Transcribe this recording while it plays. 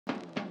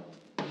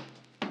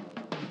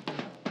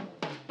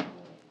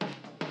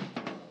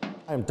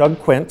I'm Doug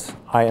Quint.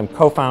 I am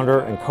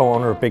co-founder and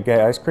co-owner of Big Gay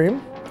Ice Cream.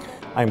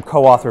 I am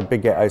co-author of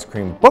Big Gay Ice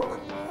Cream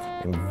book.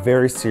 I'm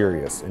very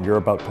serious, and you're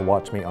about to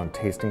watch me on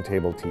Tasting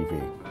Table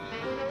TV.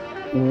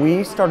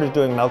 We started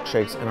doing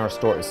milkshakes in our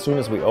store as soon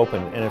as we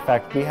opened, and in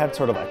fact, we had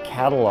sort of a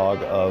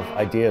catalog of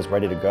ideas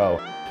ready to go.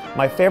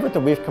 My favorite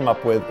that we've come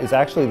up with is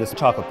actually this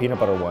chocolate peanut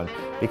butter one,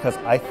 because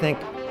I think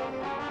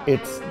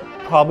it's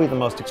probably the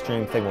most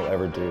extreme thing we'll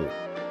ever do.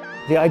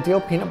 The ideal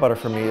peanut butter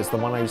for me is the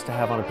one I used to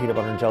have on a peanut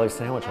butter and jelly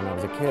sandwich when I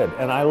was a kid.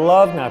 And I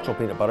love natural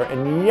peanut butter,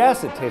 and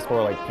yes, it tastes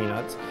more like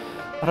peanuts,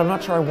 but I'm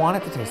not sure I want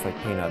it to taste like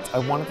peanuts.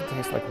 I want it to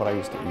taste like what I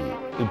used to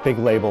eat. The big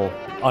label,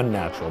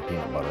 unnatural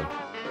peanut butter.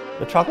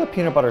 The chocolate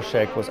peanut butter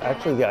shake was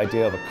actually the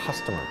idea of a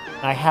customer.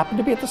 And I happened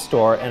to be at the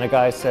store, and a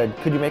guy said,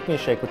 "Could you make me a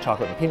shake with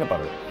chocolate and peanut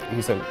butter?"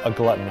 He's a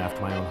glutton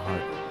after my own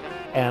heart.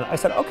 And I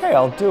said, "Okay,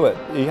 I'll do it.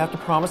 You have to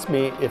promise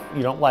me if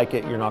you don't like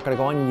it, you're not going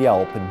to go on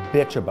Yelp and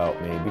bitch about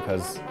me,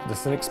 because this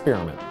is an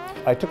experiment."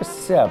 I took a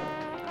sip,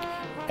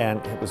 and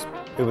it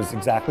was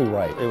exactly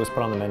right. It was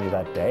put on the menu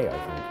that day, I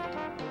think.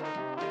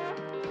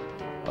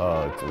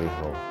 Oh, it's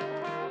lethal.